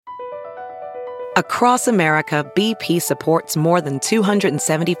Across America, BP supports more than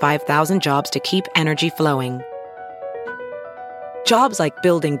 275,000 jobs to keep energy flowing. Jobs like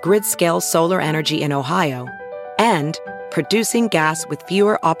building grid-scale solar energy in Ohio and producing gas with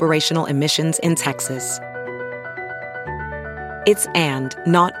fewer operational emissions in Texas. It's and,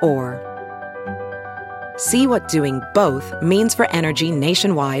 not or. See what doing both means for energy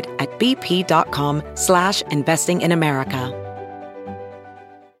nationwide at bp.com/investing in America.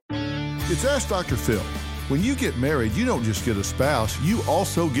 It's Ask Dr. Phil. When you get married, you don't just get a spouse, you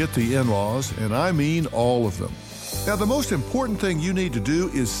also get the in-laws, and I mean all of them. Now, the most important thing you need to do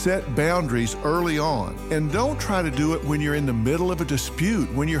is set boundaries early on. And don't try to do it when you're in the middle of a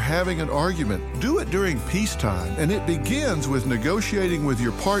dispute, when you're having an argument. Do it during peacetime, and it begins with negotiating with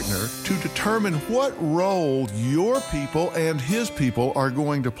your partner to determine what role your people and his people are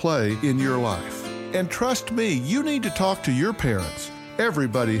going to play in your life. And trust me, you need to talk to your parents.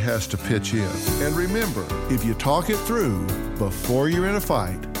 Everybody has to pitch in. And remember, if you talk it through before you're in a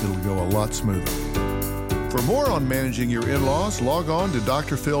fight, it'll go a lot smoother. For more on managing your in-laws, log on to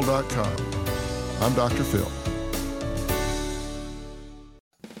drphil.com. I'm Dr. Phil.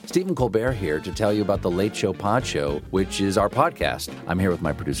 Stephen Colbert here to tell you about the Late Show Pod Show, which is our podcast. I'm here with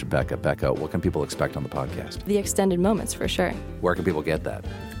my producer, Becca. Becca, what can people expect on the podcast? The extended moments, for sure. Where can people get that?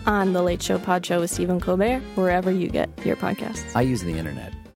 On the Late Show Pod Show with Stephen Colbert, wherever you get your podcasts. I use the internet.